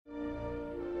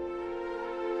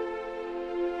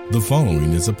The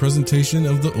following is a presentation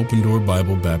of the Open Door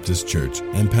Bible Baptist Church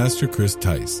and Pastor Chris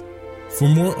Tice. For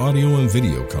more audio and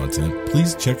video content,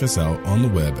 please check us out on the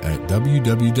web at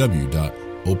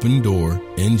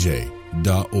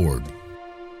www.opendoornj.org.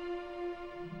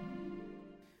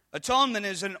 Atonement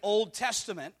is an Old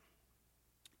Testament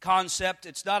concept.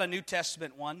 It's not a New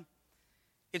Testament one.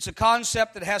 It's a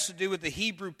concept that has to do with the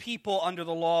Hebrew people under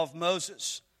the law of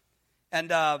Moses. And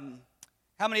how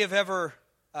many have ever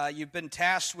you've been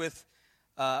tasked with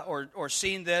or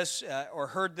seen this or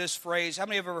heard this phrase? How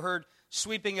many have ever heard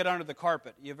sweeping it under the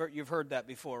carpet? You've heard that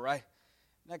before, right?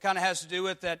 And that kind of has to do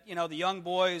with that, the young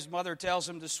boy, his mother tells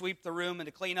him to sweep the room and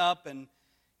to clean up, and,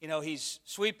 he's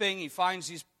sweeping, he finds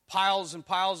these piles and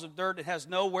piles of dirt and has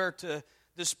nowhere to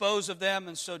dispose of them,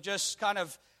 and so just kind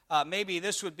of, maybe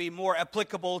this would be more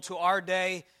applicable to our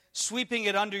day, sweeping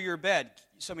it under your bed.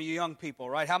 Some of you young people,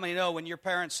 right? How many know when your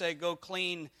parents say, go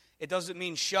clean, it doesn't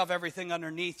mean shove everything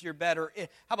underneath your bed? Or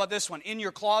how about this one? In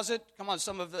your closet? Come on,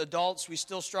 some of the adults, we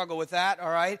still struggle with that, all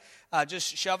right?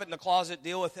 Just shove it in the closet,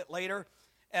 deal with it later.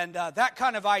 And that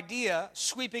kind of idea,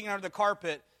 sweeping it under the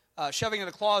carpet, shoving it in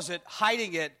the closet,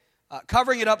 hiding it,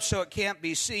 covering it up so it can't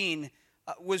be seen,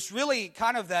 was really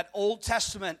kind of that Old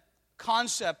Testament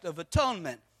concept of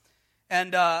atonement.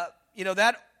 And,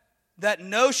 that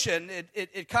notion,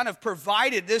 it kind of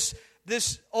provided this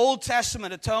Old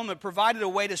Testament atonement provided a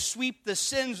way to sweep the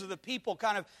sins of the people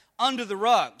kind of under the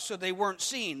rug so they weren't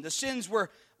seen. The sins were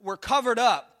covered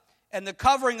up, and the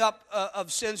covering up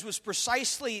of sins was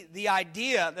precisely the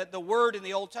idea that the word in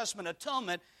the Old Testament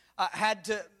atonement had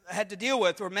to deal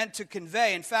with or meant to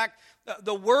convey. In fact,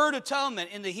 the word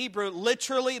atonement in the Hebrew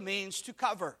literally means to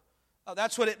cover.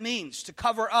 That's what it means, to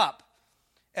cover up.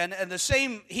 And the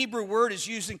same Hebrew word is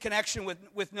used in connection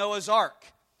with Noah's Ark.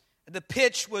 The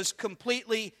pitch was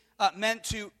completely meant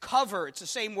to cover. It's the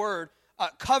same word,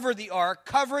 cover the ark.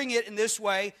 Covering it in this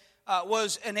way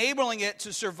was enabling it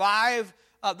to survive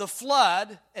the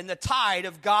flood and the tide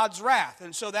of God's wrath.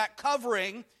 And so that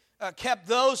covering kept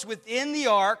those within the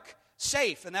ark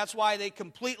safe, and that's why they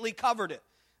completely covered it.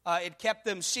 It kept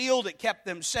them sealed. It kept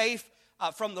them safe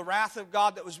from the wrath of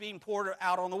God that was being poured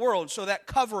out on the world. So that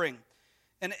covering.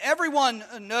 And everyone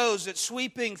knows that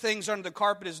sweeping things under the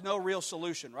carpet is no real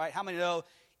solution, right? How many know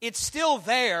it's still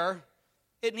there,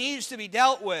 it needs to be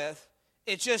dealt with,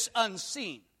 it's just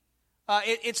unseen.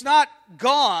 It's not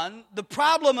gone. The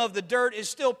problem of the dirt is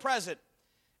still present.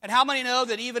 And how many know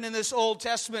that even in this Old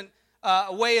Testament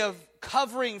way of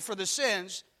covering for the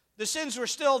sins were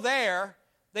still there,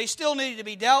 they still needed to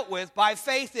be dealt with. By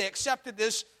faith, they accepted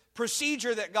this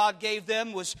procedure that God gave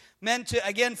them was meant to,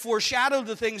 again, foreshadow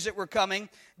the things that were coming.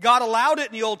 God allowed it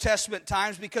in the Old Testament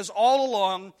times because all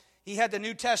along He had the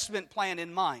New Testament plan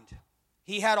in mind.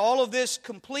 He had all of this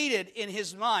completed in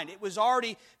His mind. It was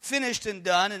already finished and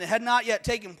done, and it had not yet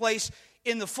taken place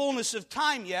in the fullness of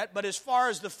time yet, but as far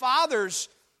as the Father's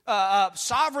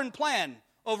sovereign plan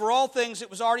over all things, it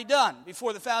was already done.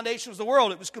 Before the foundations of the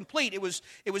world, it was complete. It was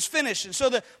finished. And so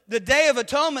the Day of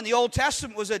Atonement, the Old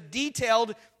Testament, was a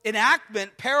detailed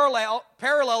enactment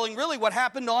paralleling really what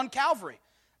happened on Calvary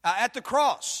at the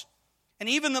cross. And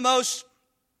even the most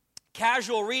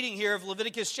casual reading here of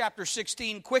Leviticus chapter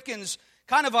 16 quickens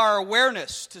kind of our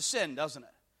awareness to sin, doesn't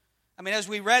it? I mean, as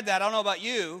we read that, I don't know about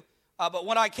you, but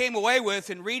what I came away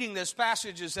with in reading this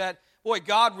passage is that, boy,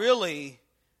 God really,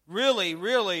 really,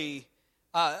 really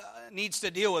needs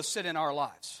to deal with sin in our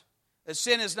lives. That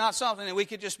sin is not something that we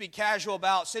could just be casual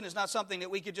about. Sin is not something that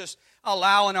we could just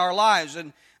allow in our lives.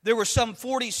 And there were some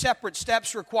 40 separate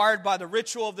steps required by the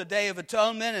ritual of the Day of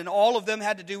Atonement, and all of them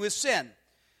had to do with sin.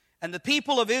 And the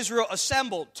people of Israel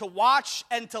assembled to watch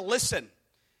and to listen.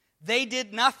 They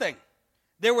did nothing.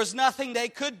 There was nothing they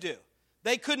could do.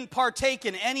 They couldn't partake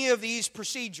in any of these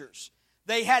procedures.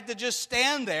 They had to just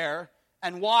stand there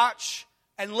and watch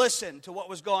and listen to what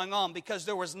was going on because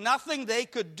there was nothing they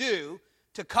could do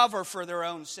to cover for their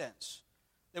own sins.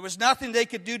 There was nothing they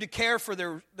could do to care for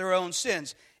their own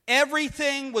sins.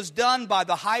 Everything was done by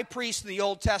the high priest in the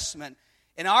Old Testament.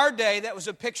 In our day, that was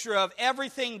a picture of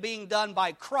everything being done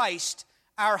by Christ,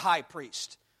 our high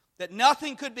priest. That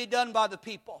nothing could be done by the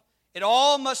people. It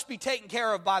all must be taken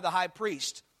care of by the high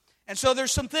priest. And so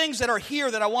there's some things that are here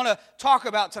that I want to talk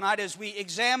about tonight as we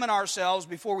examine ourselves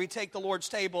before we take the Lord's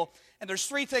table. And there's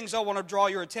three things I want to draw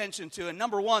your attention to. And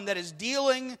number one, that is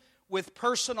dealing with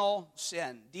personal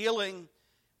sin. Dealing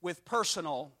with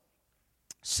personal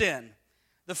sin.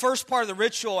 The first part of the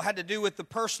ritual had to do with the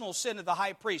personal sin of the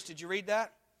high priest. Did you read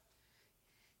that?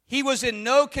 He was in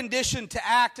no condition to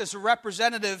act as a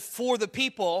representative for the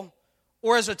people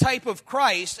or as a type of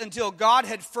Christ until God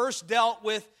had first dealt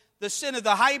with the sin of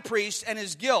the high priest and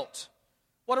his guilt.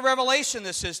 What a revelation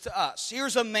this is to us.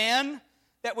 Here's a man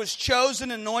that was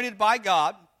chosen and anointed by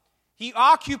God. He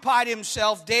occupied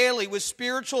himself daily with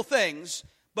spiritual things,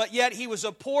 but yet he was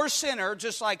a poor sinner,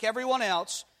 just like everyone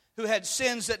else, who had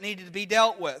sins that needed to be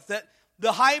dealt with. That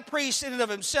the high priest in and of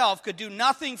himself could do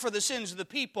nothing for the sins of the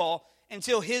people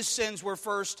until his sins were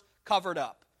first covered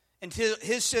up, until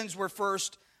his sins were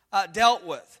first dealt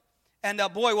with. And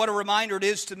boy, what a reminder it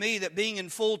is to me that being in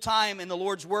full time in the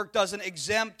Lord's work doesn't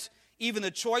exempt even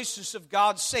the choicest of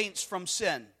God's saints from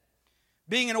sin.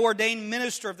 Being an ordained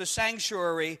minister of the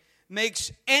sanctuary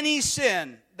makes any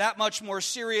sin that much more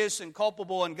serious and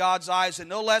culpable in God's eyes, and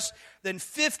no less than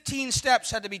 15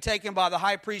 steps had to be taken by the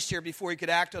high priest here before he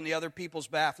could act on the other people's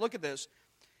behalf. Look at this.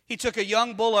 He took a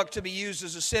young bullock to be used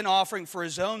as a sin offering for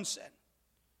his own sin.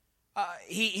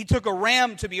 He took a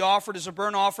ram to be offered as a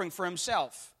burnt offering for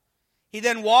himself. He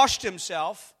then washed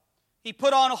himself. He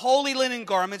put on holy linen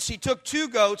garments. He took 2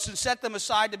 goats and set them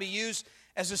aside to be used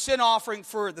as a sin offering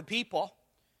for the people.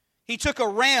 He took a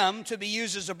ram to be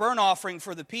used as a burnt offering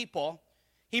for the people.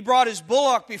 He brought his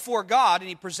bullock before God and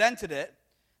he presented it.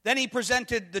 Then he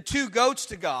presented the 2 goats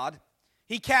to God.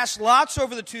 He cast lots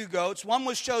over the 2 goats. One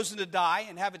was chosen to die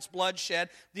and have its blood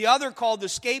shed. The other, called the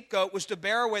scapegoat, was to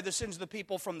bear away the sins of the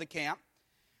people from the camp.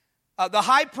 The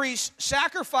high priest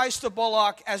sacrificed the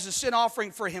bullock as a sin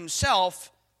offering for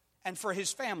himself and for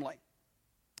his family.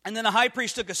 And then the high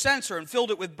priest took a censer and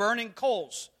filled it with burning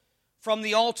coals from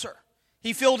the altar.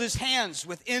 He filled his hands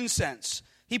with incense.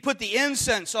 He put the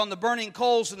incense on the burning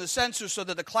coals in the censer so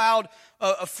that the cloud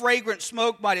of fragrant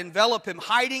smoke might envelop him,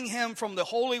 hiding him from the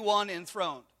Holy One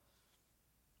enthroned.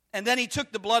 And then he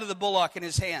took the blood of the bullock in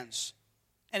his hands,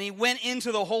 and he went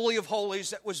into the Holy of Holies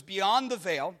that was beyond the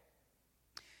veil,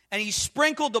 and he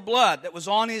sprinkled the blood that was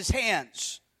on his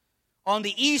hands on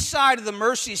the east side of the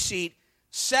mercy seat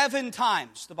 7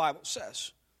 times, the Bible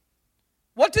says.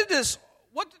 What did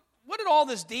all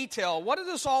this detail, what did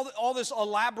all this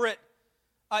elaborate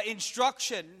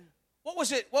instruction, what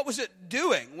was it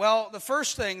doing? Well, the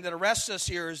first thing that arrests us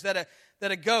here is that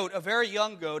a goat, a very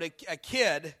young goat, a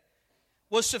kid,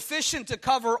 was sufficient to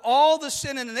cover all the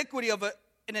sin and iniquity of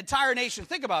an entire nation.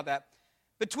 Think about that.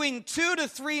 Between 2 to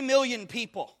 3 million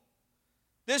people.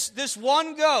 This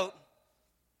one goat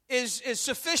is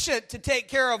sufficient to take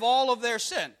care of all of their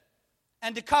sin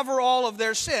and to cover all of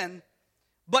their sin.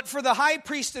 But for the high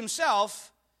priest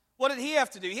himself, what did he have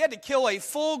to do? He had to kill a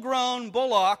full-grown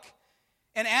bullock,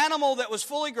 an animal that was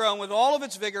fully grown with all of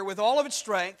its vigor, with all of its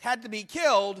strength, had to be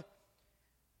killed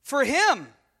for him,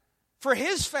 for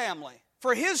his family,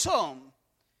 for his home.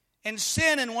 And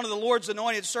sin in one of the Lord's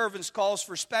anointed servants calls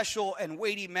for special and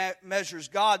weighty measures.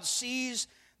 God sees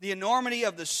the enormity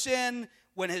of the sin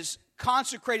when his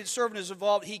consecrated servant is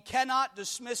involved. He cannot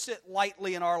dismiss it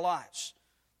lightly in our lives.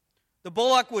 The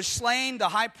bullock was slain. The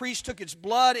high priest took its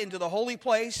blood into the holy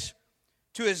place.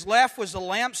 To his left was the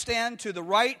lampstand. To the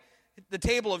right, the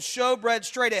table of showbread.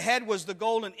 Straight ahead was the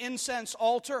golden incense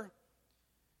altar.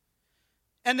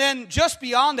 And then just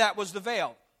beyond that was the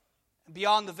veil. And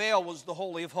beyond the veil was the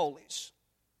Holy of Holies.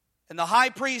 And the high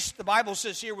priest, the Bible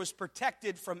says here, was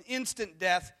protected from instant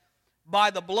death by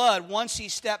the blood once he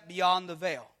stepped beyond the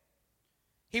veil.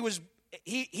 He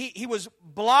was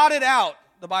blotted out,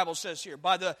 the Bible says here,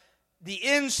 by the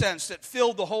incense that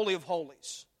filled the Holy of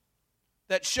Holies,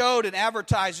 that showed and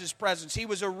advertised his presence. He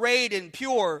was arrayed in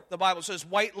pure, the Bible says,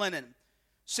 white linen,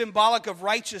 symbolic of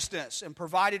righteousness and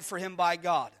provided for him by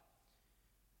God.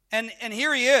 And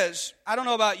here he is. I don't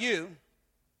know about you,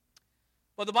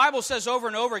 but the Bible says over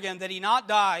and over again that he not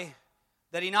die,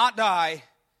 that he not die,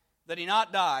 that he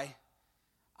not die.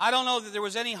 I don't know that there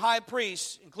was any high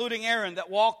priest, including Aaron,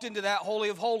 that walked into that Holy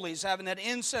of Holies having that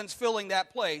incense filling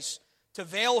that place to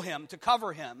veil him, to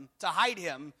cover him, to hide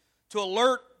him, to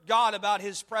alert God about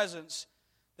his presence,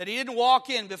 that he didn't walk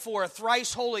in before a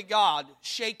thrice holy God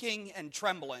shaking and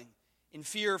trembling in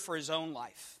fear for his own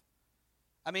life.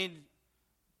 I mean,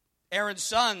 Aaron's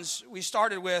sons, we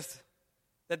started with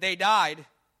that they died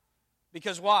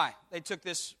because why? They took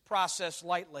this process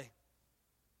lightly.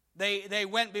 They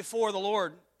went before the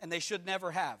Lord, and they should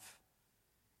never have.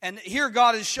 And here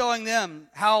God is showing them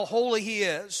how holy he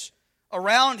is.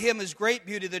 Around him is great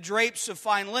beauty. The drapes of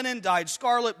fine linen, dyed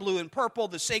scarlet, blue, and purple,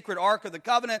 the sacred Ark of the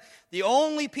Covenant, the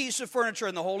only piece of furniture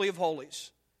in the Holy of Holies.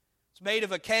 It's made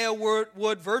of acacia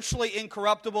wood, virtually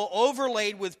incorruptible,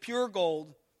 overlaid with pure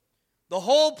gold. The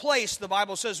whole place, the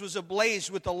Bible says, was ablaze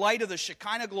with the light of the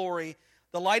Shekinah glory,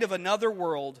 the light of another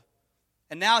world.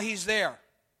 And now he's there.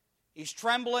 He's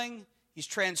trembling. He's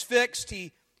transfixed.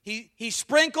 He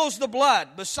sprinkles the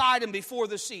blood beside him before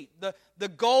the seat, the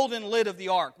golden lid of the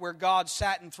ark where God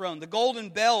sat enthroned. The golden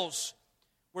bells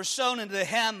were sewn into the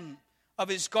hem of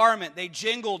his garment. They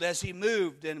jingled as he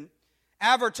moved, and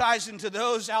advertising to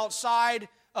those outside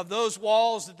of those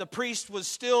walls that the priest was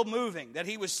still moving, that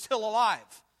he was still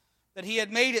alive, that he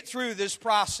had made it through this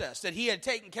process, that he had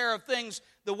taken care of things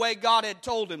the way God had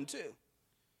told him to.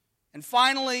 And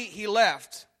finally, he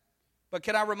left. But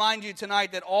can I remind you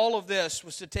tonight that all of this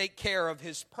was to take care of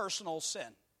his personal sin?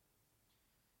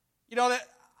 You know, that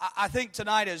I think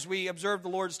tonight as we observe the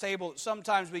Lord's table,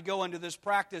 sometimes we go into this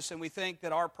practice and we think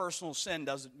that our personal sin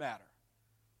doesn't matter.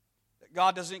 That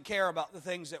God doesn't care about the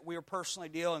things that we are personally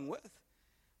dealing with.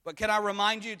 But can I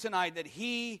remind you tonight that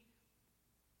he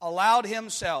allowed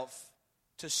himself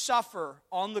to suffer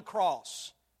on the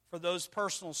cross for those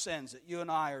personal sins that you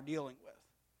and I are dealing with.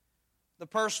 The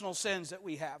personal sins that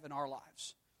we have in our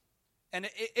lives. And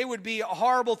it would be a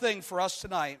horrible thing for us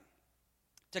tonight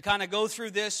to kind of go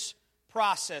through this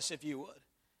process, if you would.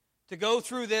 To go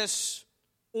through this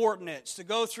ordinance, to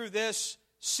go through this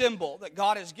symbol that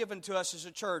God has given to us as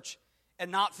a church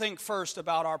and not think first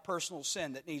about our personal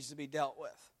sin that needs to be dealt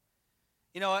with.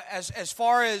 You know, as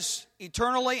far as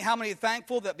eternally, how many are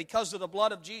thankful that because of the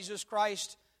blood of Jesus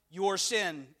Christ, your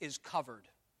sin is covered?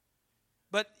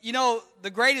 But, you know, the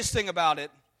greatest thing about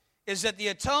it is that the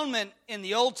atonement in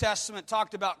the Old Testament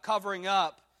talked about covering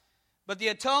up, but the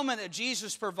atonement that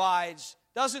Jesus provides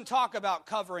doesn't talk about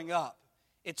covering up.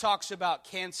 It talks about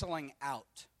canceling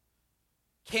out.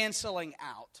 Canceling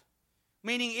out.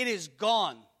 Meaning it is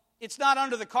gone. It's not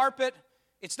under the carpet.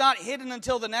 It's not hidden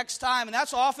until the next time. And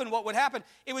that's often what would happen.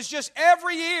 It was just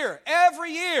every year,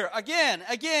 again,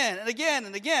 and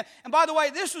again. And by the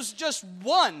way, this was just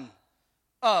one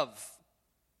of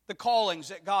the callings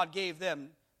that God gave them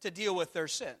to deal with their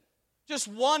sin. Just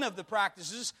one of the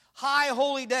practices. High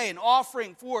holy day, an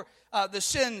offering for the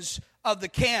sins of the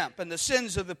camp and the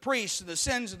sins of the priests and the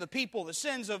sins of the people, the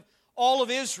sins of all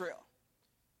of Israel.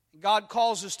 God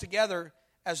calls us together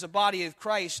as the body of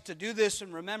Christ to do this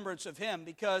in remembrance of Him,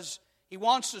 because He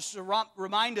wants us to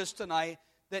remind us tonight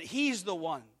that He's the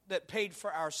one that paid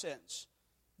for our sins,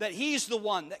 that He's the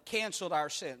one that canceled our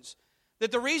sins.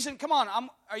 That the reason, come on,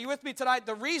 are you with me tonight?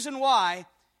 The reason why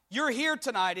you're here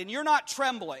tonight and you're not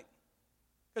trembling,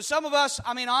 because some of us,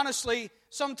 I mean, honestly,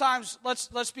 sometimes,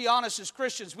 let's be honest as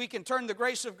Christians, we can turn the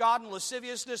grace of God into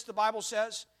lasciviousness, the Bible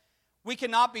says. We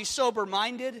cannot be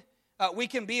sober-minded. We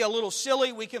can be a little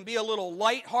silly. We can be a little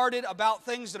lighthearted about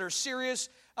things that are serious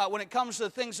when it comes to the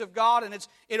things of God. And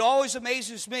it always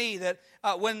amazes me that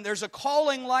when there's a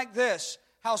calling like this,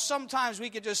 how sometimes we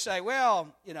could just say,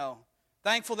 well, you know,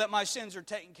 thankful that my sins are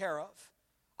taken care of.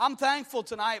 I'm thankful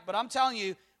tonight, but I'm telling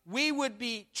you, we would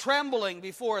be trembling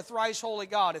before a thrice holy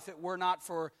God if it were not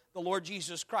for the Lord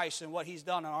Jesus Christ and what He's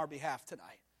done on our behalf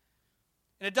tonight.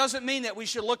 And it doesn't mean that we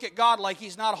should look at God like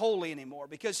He's not holy anymore,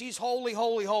 because He's holy,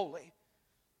 holy, holy.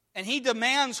 And He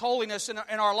demands holiness in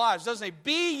our lives, doesn't He?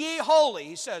 Be ye holy,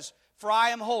 He says, for I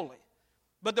am holy.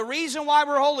 But the reason why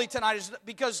we're holy tonight is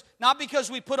not because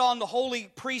we put on the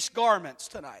holy priest garments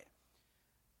tonight.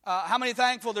 How many are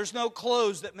thankful there's no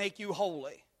clothes that make you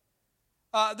holy?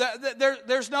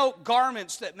 There's no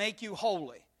garments that make you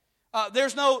holy.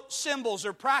 There's no symbols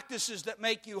or practices that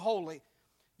make you holy.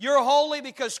 You're holy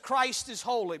because Christ is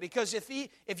holy. Because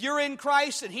if you're in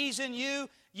Christ and He's in you,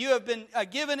 you have been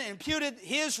given and imputed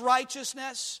His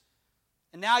righteousness.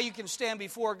 And now you can stand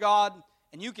before God,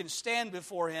 and you can stand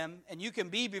before Him, and you can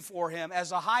be before Him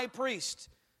as a high priest.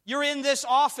 You're in this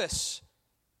office.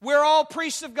 We're all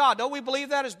priests of God. Don't we believe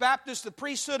that as Baptists? The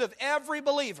priesthood of every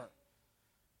believer.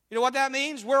 You know what that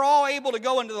means? We're all able to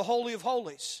go into the Holy of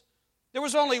Holies. There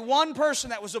was only one person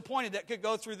that was appointed that could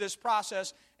go through this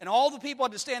process, and all the people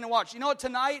had to stand and watch. You know what?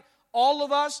 Tonight, all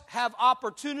of us have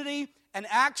opportunity and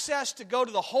access to go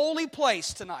to the holy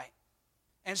place tonight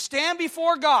and stand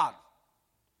before God.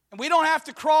 And we don't have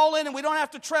to crawl in, and we don't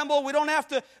have to tremble. We don't have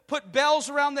to put bells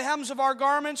around the hems of our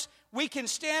garments. We can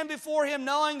stand before Him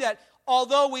knowing that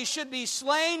although we should be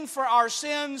slain for our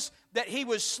sins, that He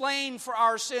was slain for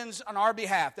our sins on our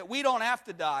behalf, that we don't have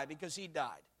to die because He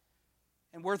died.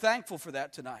 And we're thankful for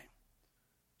that tonight.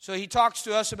 So He talks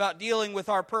to us about dealing with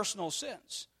our personal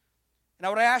sins. And I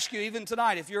would ask you even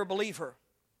tonight, if you're a believer,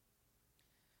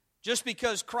 just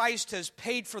because Christ has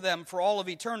paid for them for all of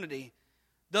eternity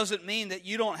doesn't mean that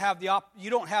you don't have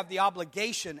the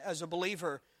obligation as a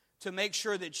believer to make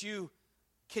sure that you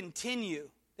continue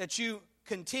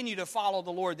to follow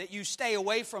the Lord, that you stay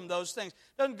away from those things.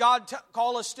 Doesn't God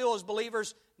call us still as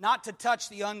believers not to touch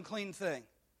the unclean thing?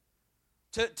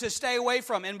 To stay away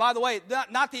from. And by the way,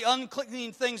 not the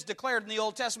unclean things declared in the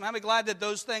Old Testament. I'm glad that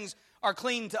those things are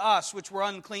clean to us, which were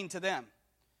unclean to them.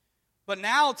 But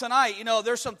now, tonight, you know,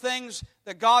 there's some things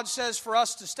that God says for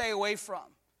us to stay away from.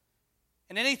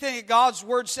 And anything that God's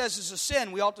Word says is a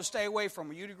sin, we ought to stay away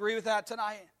from. You'd agree with that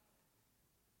tonight?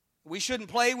 We shouldn't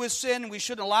play with sin. We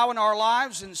shouldn't allow in our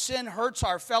lives. And sin hurts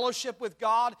our fellowship with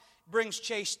God, brings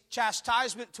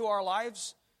chastisement to our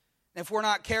lives. And if we're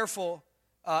not careful,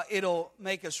 it'll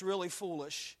make us really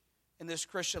foolish in this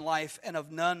Christian life and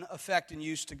of none effect and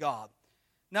use to God.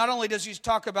 Not only does he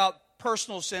talk about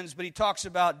personal sins, but he talks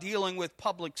about dealing with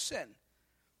public sin.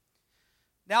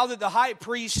 Now that the high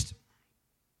priest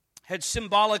had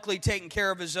symbolically taken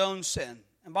care of his own sin,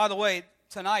 and by the way,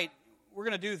 tonight we're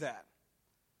going to do that.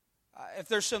 If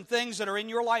there's some things that are in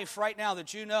your life right now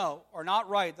that you know are not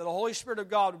right, that the Holy Spirit of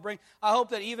God would bring, I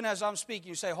hope that even as I'm speaking,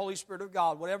 you say, Holy Spirit of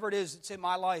God, whatever it is that's in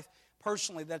my life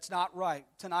personally that's not right,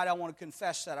 tonight I want to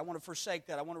confess that. I want to forsake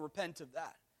that. I want to repent of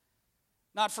that.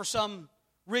 Not for some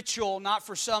ritual, not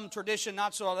for some tradition,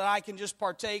 not so that I can just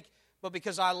partake, but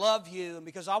because I love you and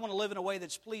because I want to live in a way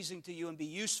that's pleasing to you and be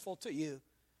useful to you.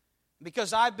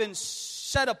 Because I've been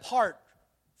set apart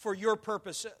for your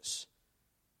purposes.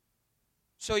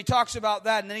 So he talks about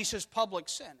that, and then he says public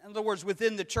sin. In other words,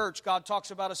 within the church, God talks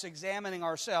about us examining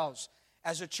ourselves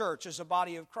as a church, as a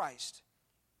body of Christ.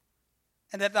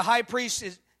 And that the high priest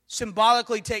is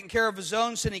symbolically taking care of his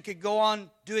own sin. He could go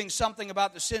on doing something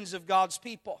about the sins of God's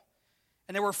people.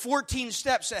 And there were 14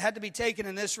 steps that had to be taken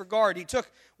in this regard. He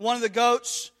took one of the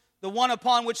goats, the one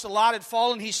upon which the lot had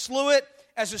fallen. He slew it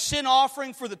as a sin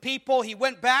offering for the people. He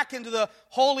went back into the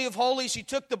Holy of Holies. He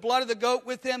took the blood of the goat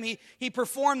with him. He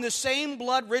performed the same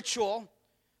blood ritual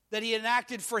that he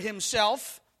enacted for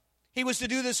himself. He was to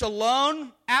do this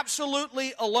alone,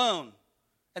 absolutely alone.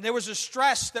 And there was a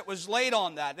stress that was laid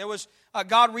on that.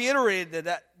 God reiterated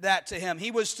that to him.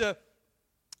 He was to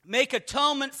make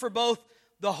atonement for both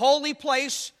the holy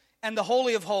place and the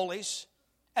Holy of Holies.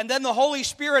 And then the Holy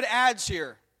Spirit adds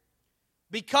here,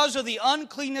 because of the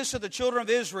uncleanness of the children of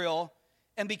Israel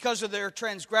and because of their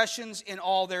transgressions in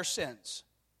all their sins.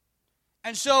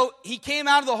 And so he came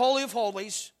out of the Holy of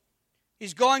Holies.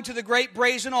 He's going to the great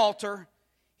brazen altar.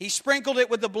 He sprinkled it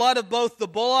with the blood of both the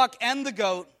bullock and the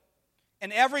goat,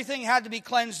 and everything had to be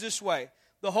cleansed this way.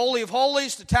 The Holy of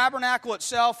Holies, the tabernacle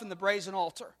itself, and the brazen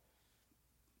altar.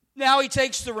 Now he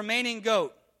takes the remaining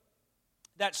goat,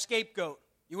 that scapegoat.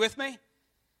 You with me?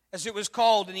 As it was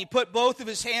called, and he put both of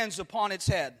his hands upon its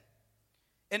head.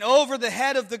 And over the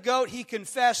head of the goat he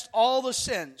confessed all the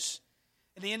sins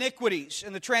and the iniquities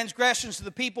and the transgressions of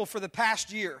the people for the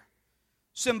past year,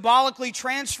 symbolically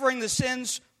transferring the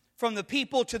sins from the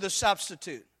people to the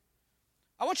substitute.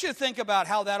 I want you to think about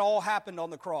how that all happened on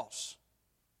the cross.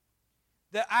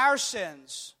 That our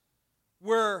sins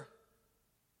were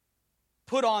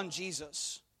put on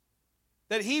Jesus.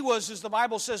 That he was, as the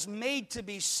Bible says, made to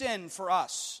be sin for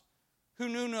us who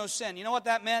knew no sin. You know what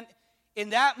that meant? In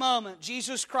that moment,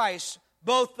 Jesus Christ,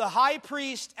 both the high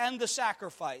priest and the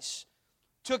sacrifice,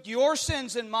 took your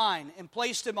sins and mine and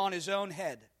placed them on his own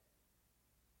head.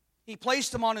 He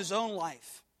placed them on his own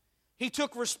life. He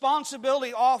took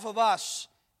responsibility off of us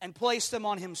and placed them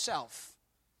on himself.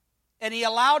 And he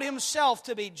allowed himself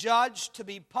to be judged, to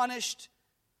be punished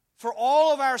for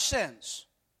all of our sins,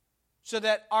 so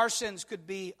that our sins could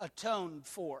be atoned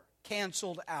for,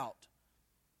 canceled out.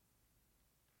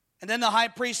 And then the high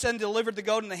priest then delivered the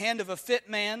goat in the hand of a fit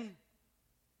man.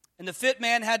 And the fit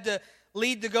man had to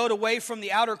lead the goat away from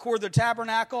the outer court of the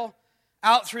tabernacle,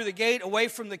 out through the gate, away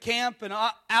from the camp, and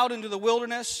out into the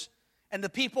wilderness. And the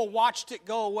people watched it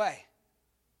go away.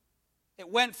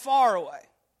 It went far away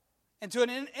into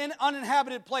an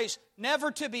uninhabited place,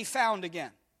 never to be found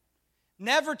again,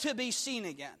 never to be seen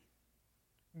again.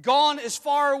 Gone as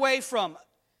far away from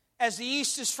as the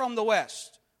east is from the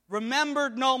west.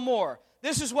 Remembered no more.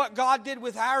 This is what God did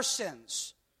with our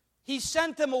sins. He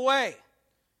sent them away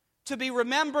to be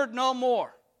remembered no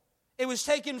more. It was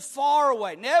taken far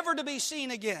away, never to be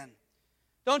seen again.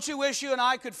 Don't you wish you and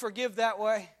I could forgive that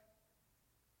way?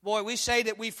 Boy, we say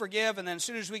that we forgive, and then as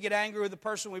soon as we get angry with the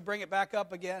person, we bring it back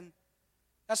up again.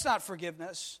 That's not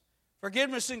forgiveness.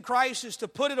 Forgiveness in Christ is to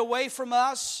put it away from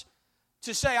us,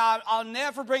 to say, I'll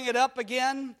never bring it up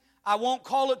again. I won't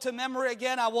call it to memory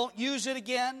again. I won't use it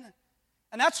again.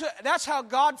 And that's how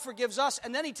God forgives us.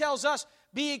 And then he tells us,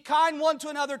 be kind one to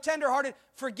another, tenderhearted,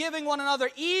 forgiving one another,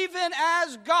 even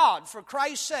as God, for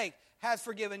Christ's sake, hath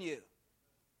forgiven you.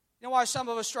 You know why some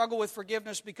of us struggle with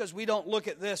forgiveness? Because we don't look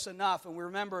at this enough, and we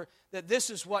remember that this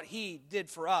is what he did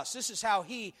for us. This is how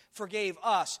he forgave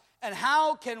us. And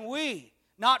how can we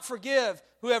not forgive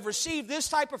who have received this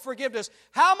type of forgiveness?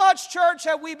 How much, church,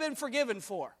 have we been forgiven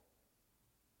for?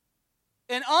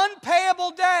 An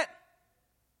unpayable debt.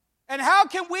 And how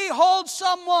can we hold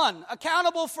someone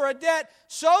accountable for a debt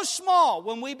so small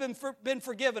when we've been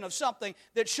forgiven of something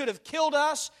that should have killed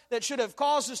us, that should have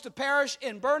caused us to perish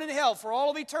and burn in hell for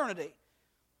all of eternity?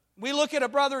 We look at a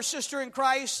brother or sister in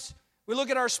Christ, we look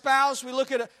at our spouse, we look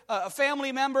at a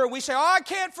family member, and we say, I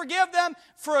can't forgive them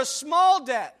for a small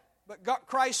debt. But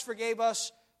Christ forgave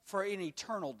us for an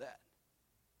eternal debt.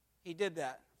 He did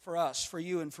that for us, for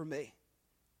you and for me.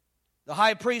 The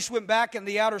high priest went back in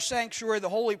the outer sanctuary, the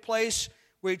holy place,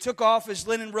 where he took off his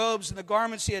linen robes and the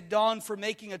garments he had donned for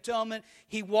making atonement.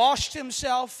 He washed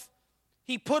himself.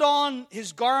 He put on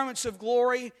his garments of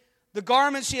glory, the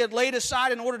garments he had laid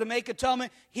aside in order to make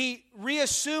atonement. He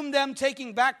reassumed them,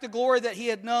 taking back the glory that he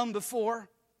had known before. And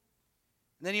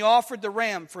then he offered the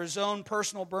ram for his own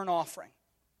personal burnt offering.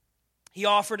 He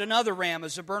offered another ram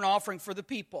as a burnt offering for the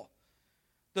people.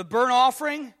 The burnt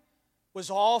offering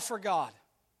was all for God.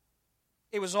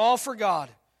 It was all for God.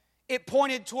 It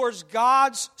pointed towards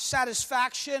God's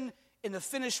satisfaction in the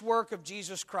finished work of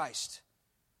Jesus Christ.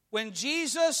 When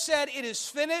Jesus said, it is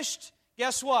finished,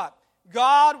 guess what?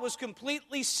 God was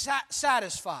completely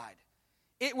satisfied.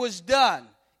 It was done.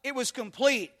 It was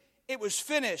complete. It was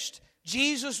finished.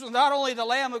 Jesus was not only the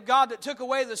Lamb of God that took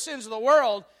away the sins of the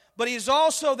world, but he's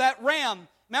also that ram.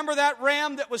 Remember that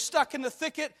ram that was stuck in the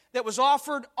thicket that was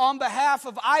offered on behalf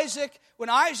of Isaac? When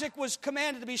Isaac was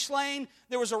commanded to be slain,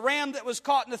 there was a ram that was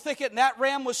caught in the thicket, and that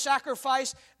ram was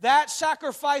sacrificed. That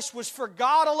sacrifice was for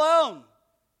God alone.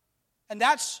 And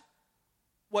that's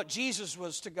what Jesus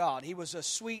was to God. He was a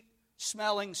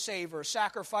sweet-smelling savor, a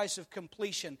sacrifice of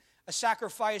completion, a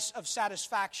sacrifice of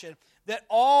satisfaction, that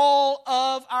all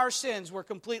of our sins were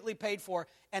completely paid for,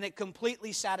 and it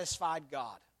completely satisfied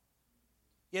God.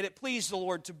 Yet it pleased the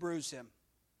Lord to bruise him.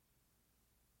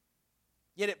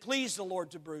 Yet it pleased the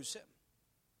Lord to bruise him.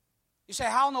 You say,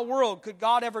 how in the world could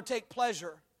God ever take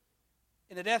pleasure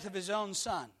in the death of his own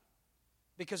son?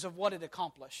 Because of what it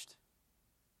accomplished.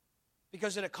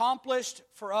 Because it accomplished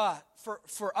for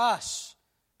us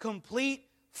complete,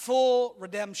 full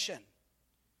redemption.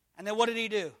 And then what did he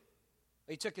do?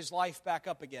 He took his life back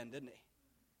up again, didn't he?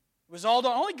 It was all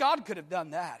done. Only God could have done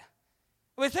that.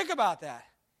 I mean, think about that.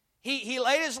 He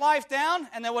laid his life down,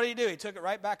 and then what did he do? He took it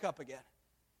right back up again.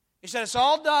 He said, it's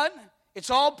all done,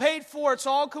 it's all paid for, it's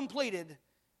all completed,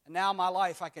 and now my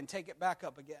life, I can take it back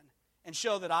up again and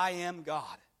show that I am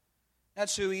God.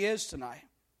 That's who he is tonight.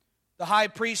 The high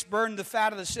priest burned the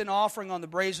fat of the sin offering on the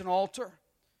brazen altar,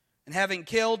 and having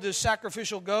killed this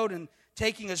sacrificial goat and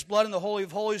taking its blood in the Holy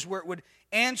of Holies where it would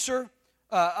answer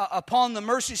upon the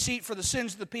mercy seat for the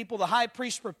sins of the people, the high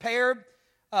priest prepared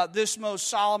this most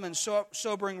solemn and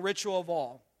sobering ritual of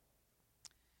all.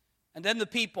 And then the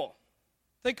people,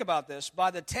 think about this,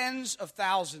 by the tens of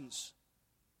thousands.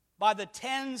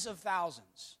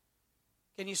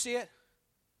 Can you see it?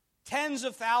 Tens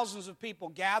of thousands of people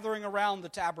gathering around the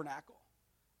tabernacle.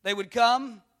 They would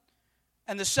come,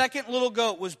 and the second little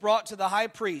goat was brought to the high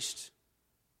priest.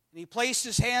 And he placed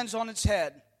his hands on its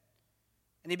head.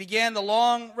 And he began the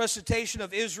long recitation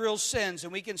of Israel's sins.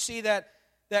 And we can see that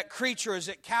creature as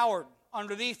it cowered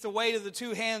underneath the weight of the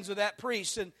two hands of that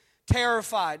priest, and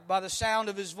terrified by the sound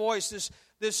of his voice,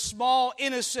 this small,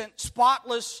 innocent,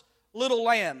 spotless little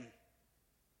lamb.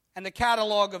 And the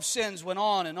catalog of sins went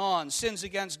on and on. Sins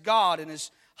against God in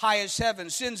his highest heaven,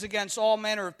 sins against all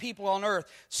manner of people on earth,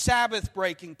 Sabbath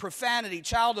breaking, profanity,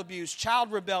 child abuse,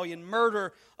 child rebellion,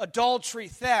 murder, adultery,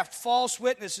 theft, false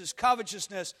witnesses,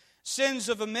 covetousness, sins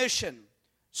of omission,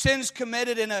 sins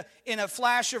committed in a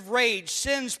flash of rage,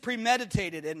 sins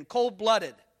premeditated and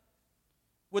cold-blooded.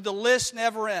 Would the list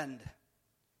never end?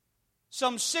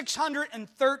 Some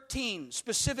 613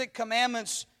 specific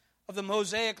commandments of the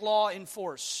Mosaic law in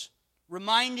force,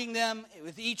 reminding them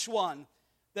with each one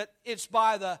that it's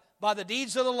by the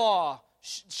deeds of the law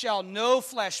shall no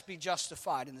flesh be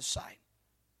justified in the sight.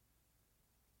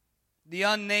 The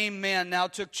unnamed man now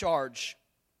took charge.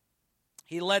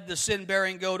 He led the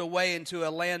sin-bearing goat away into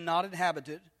a land not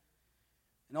inhabited.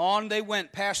 And on they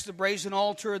went, past the brazen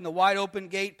altar and the wide open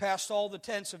gate, past all the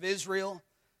tents of Israel,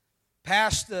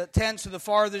 past the tents of the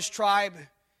farthest tribe,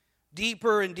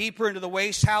 deeper and deeper into the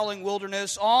waste-howling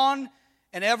wilderness, on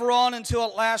and ever on until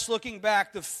at last, looking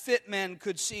back, the fit men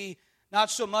could see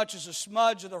not so much as a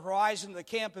smudge of the horizon of the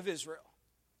camp of Israel.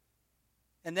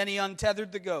 And then he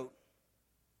untethered the goat.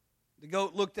 The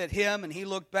goat looked at him, and he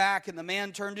looked back, and the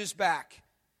man turned his back,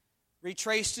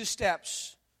 retraced his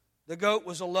steps. The goat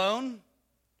was alone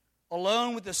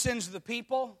with the sins of the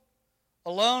people,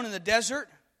 alone in the desert.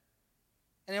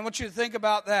 And I want you to think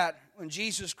about that when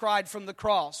Jesus cried from the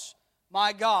cross,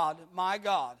 my God,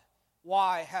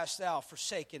 why hast thou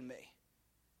forsaken me?"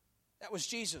 That was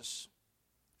Jesus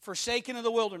forsaken in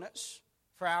the wilderness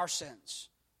for our sins,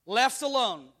 left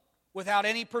alone without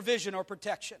any provision or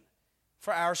protection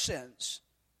for our sins.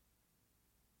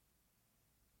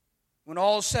 When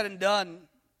all is said and done,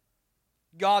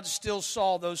 God still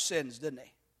saw those sins, didn't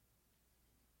He?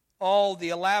 All the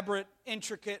elaborate,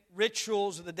 intricate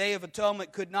rituals of the Day of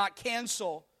Atonement could not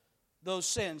cancel those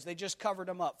sins. They just covered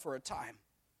them up for a time.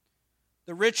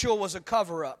 The ritual was a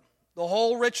cover-up. The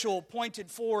whole ritual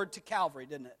pointed forward to Calvary,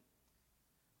 didn't it?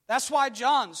 That's why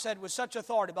John said with such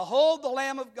authority, "Behold the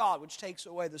Lamb of God, which takes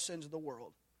away the sins of the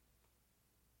world."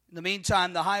 In the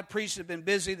meantime, the high priest had been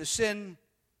busy. The sin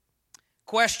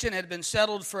question had been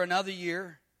settled for another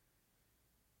year.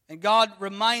 And God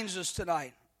reminds us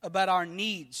tonight about our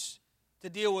needs to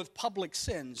deal with public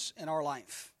sins in our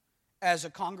life as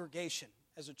a congregation,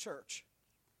 as a church.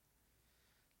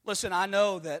 Listen, I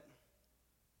know that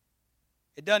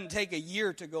it doesn't take a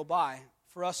year to go by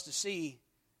for us to see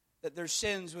that there's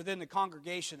sins within the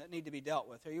congregation that need to be dealt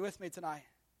with. Are you with me tonight?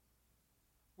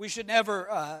 We should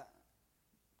never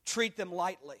treat them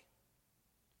lightly.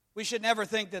 We should never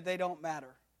think that they don't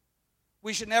matter.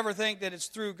 We should never think that it's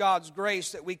through God's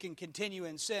grace that we can continue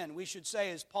in sin. We should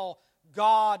say, as Paul,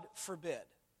 God forbid.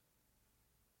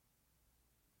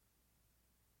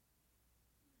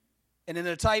 And in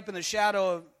the type and the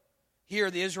shadow of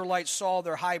here, the Israelites saw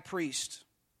their high priest.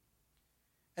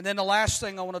 And then the last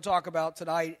thing I want to talk about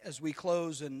tonight as we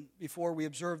close and before we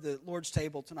observe the Lord's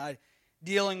table tonight,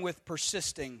 dealing with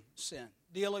persisting sin.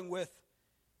 Dealing with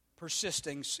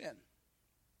persisting sin.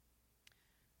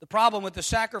 The problem with the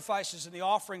sacrifices and the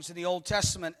offerings in the Old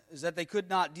Testament is that they could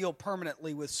not deal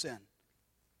permanently with sin.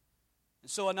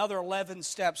 And so another 11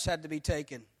 steps had to be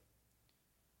taken.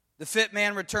 The fit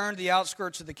man returned to the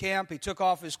outskirts of the camp. He took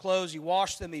off his clothes. He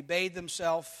washed them. He bathed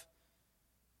himself,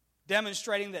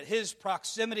 demonstrating that his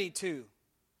proximity to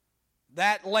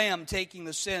that lamb taking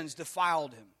the sins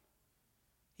defiled him.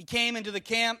 He came into the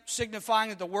camp, signifying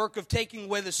that the work of taking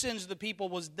away the sins of the people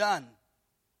was done.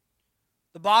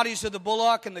 The bodies of the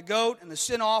bullock and the goat and the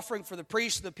sin offering for the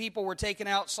priests of the people were taken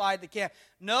outside the camp.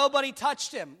 Nobody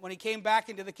touched him when he came back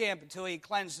into the camp until he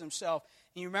cleansed himself.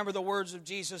 And you remember the words of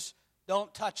Jesus,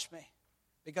 "Don't touch me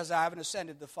because I haven't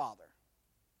ascended the Father."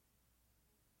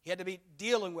 He had to be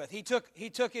dealing with. He took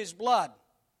his blood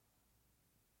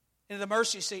into the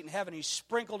mercy seat in heaven. He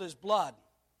sprinkled his blood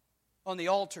on the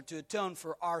altar to atone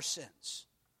for our sins.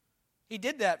 He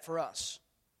did that for us.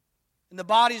 And the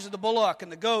bodies of the bullock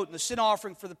and the goat and the sin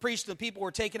offering for the priests and the people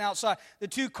were taken outside. The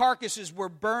two carcasses were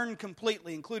burned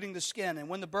completely, including the skin. And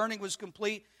when the burning was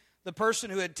complete, the person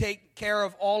who had taken care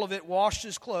of all of it washed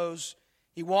his clothes.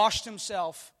 He washed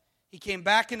himself. He came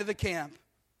back into the camp.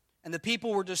 And the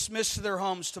people were dismissed to their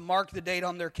homes to mark the date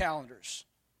on their calendars.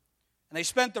 And they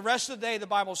spent the rest of the day, the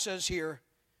Bible says here,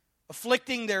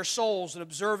 afflicting their souls and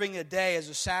observing a day as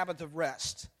a Sabbath of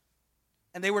rest.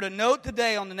 And they were to note the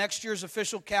day on the next year's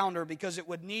official calendar because it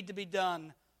would need to be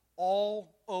done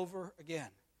all over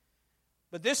again.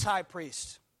 But this high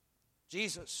priest,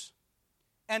 Jesus,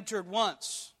 entered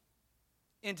once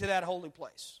into that holy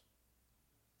place.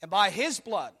 And by his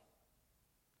blood,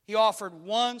 he offered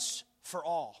once for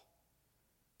all.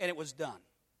 And it was done.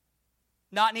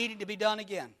 Not needing to be done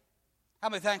again. How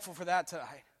many thankful for that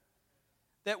tonight?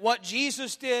 That what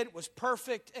Jesus did was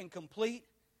perfect and complete.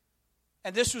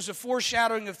 And this was a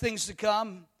foreshadowing of things to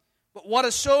come. But what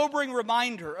a sobering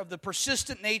reminder of the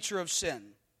persistent nature of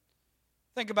sin.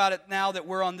 Think about it now that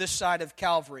we're on this side of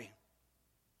Calvary.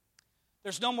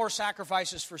 There's no more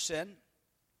sacrifices for sin.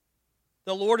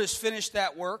 The Lord has finished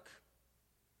that work.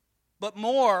 But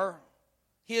more,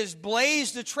 He has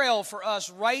blazed a trail for us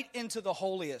right into the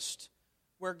holiest,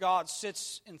 where God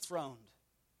sits enthroned.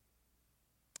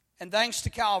 And thanks to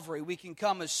Calvary, we can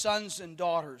come as sons and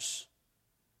daughters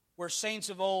where saints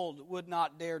of old would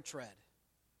not dare tread.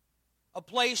 A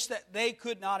place that they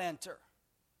could not enter,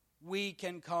 we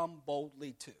can come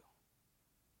boldly to.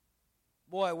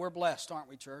 Boy, we're blessed, aren't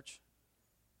we, church?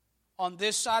 On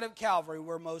this side of Calvary,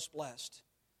 we're most blessed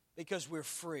because we're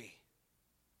free.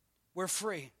 We're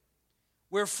free.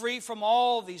 We're free from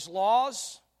all these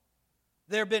laws.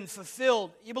 They've been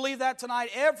fulfilled. You believe that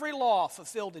tonight? Every law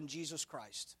fulfilled in Jesus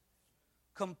Christ.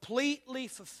 Completely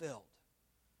fulfilled.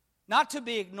 Not to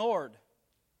be ignored,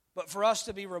 but for us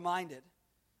to be reminded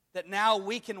that now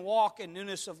we can walk in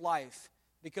newness of life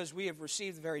because we have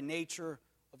received the very nature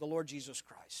of the Lord Jesus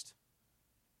Christ.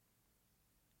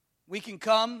 We can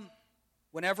come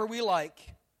whenever we like.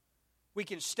 We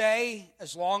can stay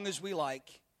as long as we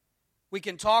like. We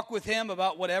can talk with Him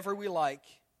about whatever we like.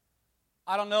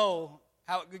 I don't know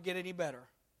how it could get any better,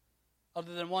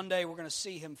 other than one day we're going to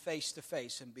see Him face to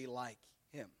face and be like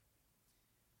Him.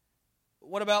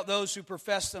 What about those who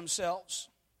profess themselves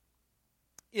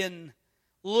in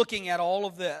looking at all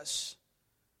of this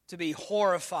to be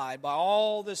horrified by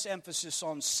all this emphasis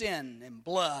on sin and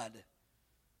blood?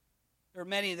 There are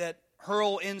many that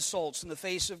hurl insults in the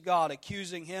face of God,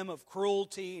 accusing Him of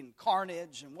cruelty and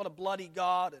carnage and what a bloody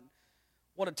God and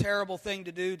what a terrible thing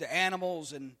to do to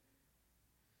animals. And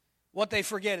what they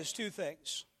forget is two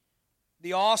things: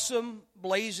 the awesome,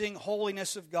 blazing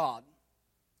holiness of God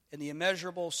and the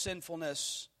immeasurable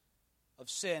sinfulness of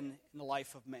sin in the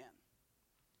life of man.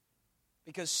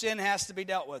 Because sin has to be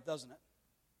dealt with, doesn't it?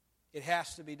 It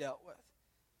has to be dealt with.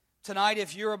 Tonight,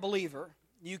 if you're a believer,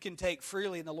 you can take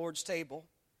freely in the Lord's table.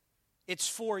 It's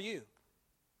for you.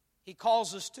 He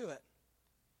calls us to it.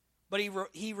 But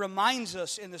he reminds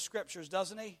us in the Scriptures,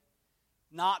 doesn't he?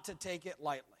 Not to take it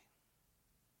lightly.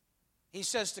 He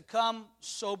says to come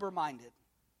sober-minded.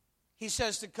 He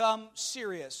says to come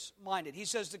serious-minded. He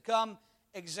says to come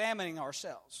examining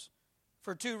ourselves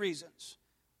for two reasons.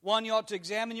 One, you ought to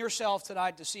examine yourself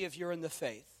tonight to see if you're in the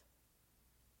faith.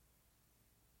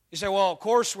 You say, well, of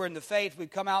course we're in the faith. We've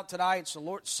come out tonight. It's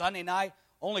the Sunday night.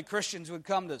 Only Christians would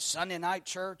come to Sunday night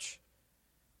church.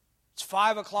 It's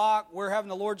 5 o'clock. We're having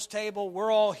the Lord's table.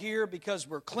 We're all here because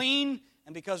we're clean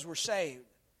and because we're saved.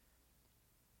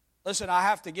 Listen, I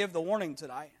have to give the warning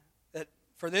tonight that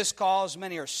for this cause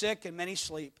many are sick and many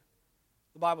sleep.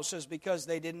 The Bible says because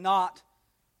they did not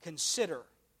consider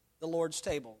the Lord's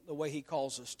table the way He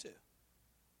calls us to.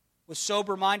 With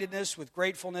sober-mindedness, with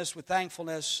gratefulness, with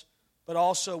thankfulness, but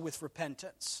also with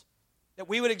repentance. That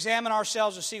we would examine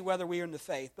ourselves to see whether we are in the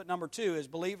faith. But number two, as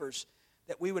believers,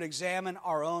 that we would examine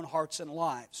our own hearts and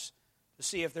lives to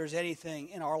see if there's anything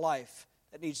in our life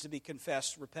that needs to be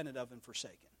confessed, repented of, and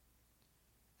forsaken.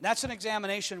 And that's an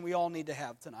examination we all need to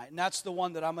have tonight. And that's the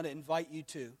one that I'm going to invite you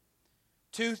to.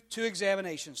 Two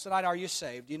examinations. Tonight, are you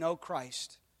saved? Do you know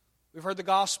Christ? We've heard the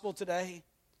gospel today.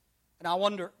 And I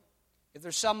wonder if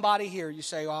there's somebody here, you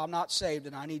say, well, I'm not saved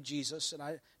and I need Jesus and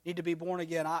I need to be born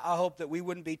again. I hope that we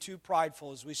wouldn't be too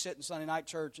prideful as we sit in Sunday night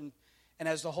church and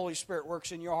as the Holy Spirit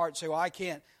works in your heart and say, well, I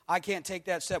can't take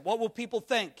that step. What will people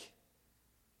think?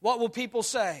 What will people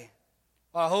say?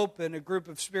 I hope in a group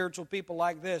of spiritual people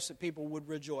like this that people would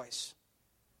rejoice.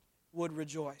 Would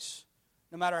rejoice.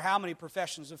 No matter how many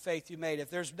professions of faith you made, if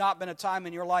there's not been a time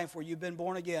in your life where you've been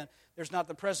born again, there's not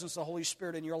the presence of the Holy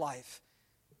Spirit in your life,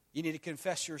 you need to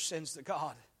confess your sins to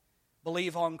God.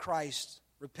 Believe on Christ.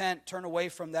 Repent, turn away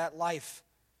from that life,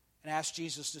 and ask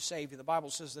Jesus to save you. The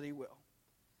Bible says that He will.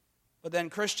 But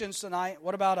then Christians tonight,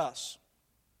 what about us?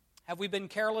 Have we been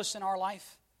careless in our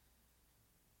life?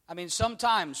 I mean,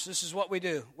 sometimes this is what we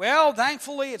do. Well,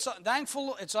 thankfully, it's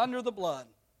under the blood.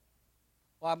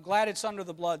 Well, I'm glad it's under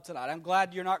the blood tonight. I'm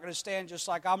glad you're not going to stand just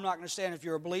like I'm not going to stand if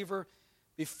you're a believer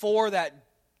before that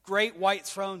great white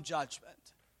throne judgment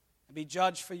and be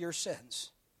judged for your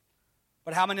sins.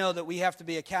 But how many know that we have to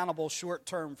be accountable short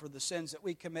term for the sins that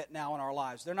we commit now in our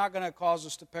lives? They're not going to cause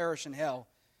us to perish in hell,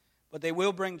 but they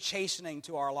will bring chastening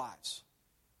to our lives.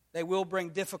 They will bring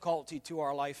difficulty to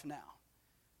our life now.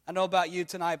 I know about you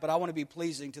tonight, but I want to be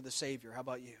pleasing to the Savior. How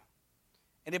about you?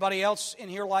 Anybody else in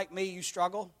here like me, you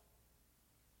struggle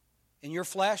in your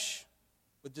flesh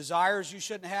with desires you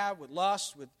shouldn't have, with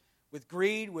lust, with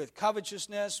greed, with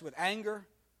covetousness, with anger,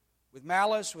 with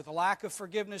malice, with a lack of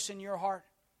forgiveness in your heart?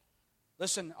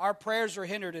 Listen, our prayers are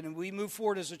hindered, and we move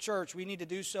forward as a church. We need to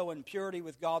do so in purity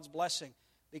with God's blessing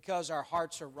because our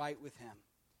hearts are right with Him.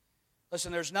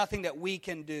 Listen, there's nothing that we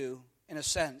can do, in a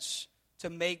sense,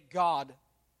 to make God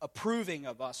approving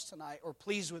of us tonight or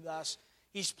pleased with us.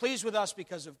 He's pleased with us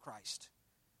because of Christ.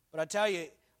 But I tell you,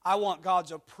 I want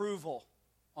God's approval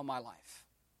on my life.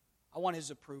 I want His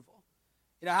approval.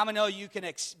 You know, how many know you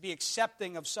can be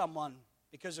accepting of someone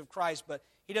because of Christ, but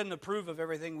He doesn't approve of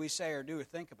everything we say or do or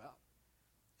think about?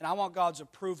 And I want God's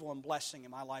approval and blessing in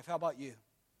my life. How about you?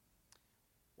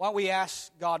 Why don't we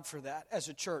ask God for that as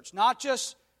a church? Not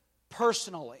just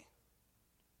personally,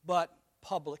 but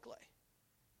publicly.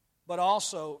 But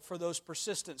also for those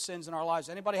persistent sins in our lives.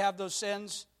 Anybody have those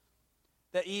sins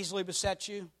that easily beset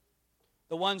you?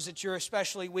 The ones that you're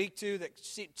especially weak to, that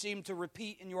seem to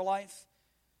repeat in your life?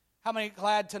 How many are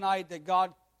glad tonight that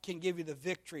God can give you the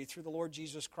victory through the Lord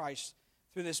Jesus Christ,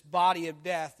 through this body of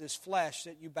death, this flesh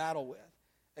that you battle with,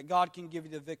 that God can give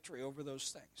you the victory over those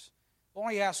things? Why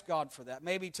don't you ask God for that?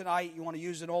 Maybe tonight you want to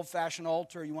use an old-fashioned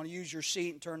altar, you want to use your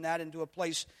seat and turn that into a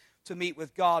place to meet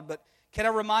with God. But can I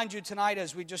remind you tonight,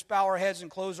 as we just bow our heads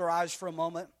and close our eyes for a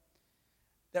moment,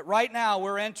 that right now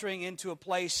we're entering into a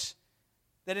place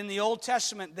that in the Old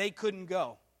Testament they couldn't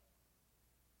go.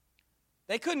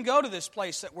 They couldn't go to this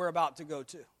place that we're about to go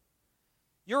to.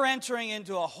 You're entering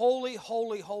into a holy,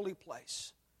 holy, holy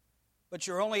place. But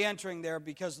you're only entering there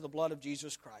because of the blood of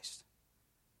Jesus Christ.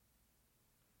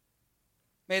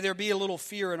 May there be a little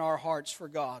fear in our hearts for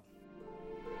God.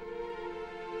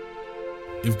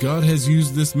 If God has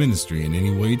used this ministry in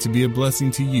any way to be a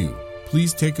blessing to you,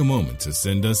 please take a moment to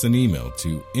send us an email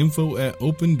to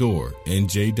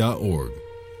info@opendoornj.org.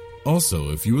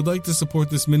 Also, if you would like to support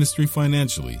this ministry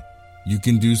financially, you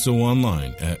can do so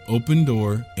online at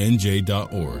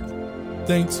opendoornj.org.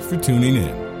 Thanks for tuning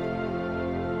in.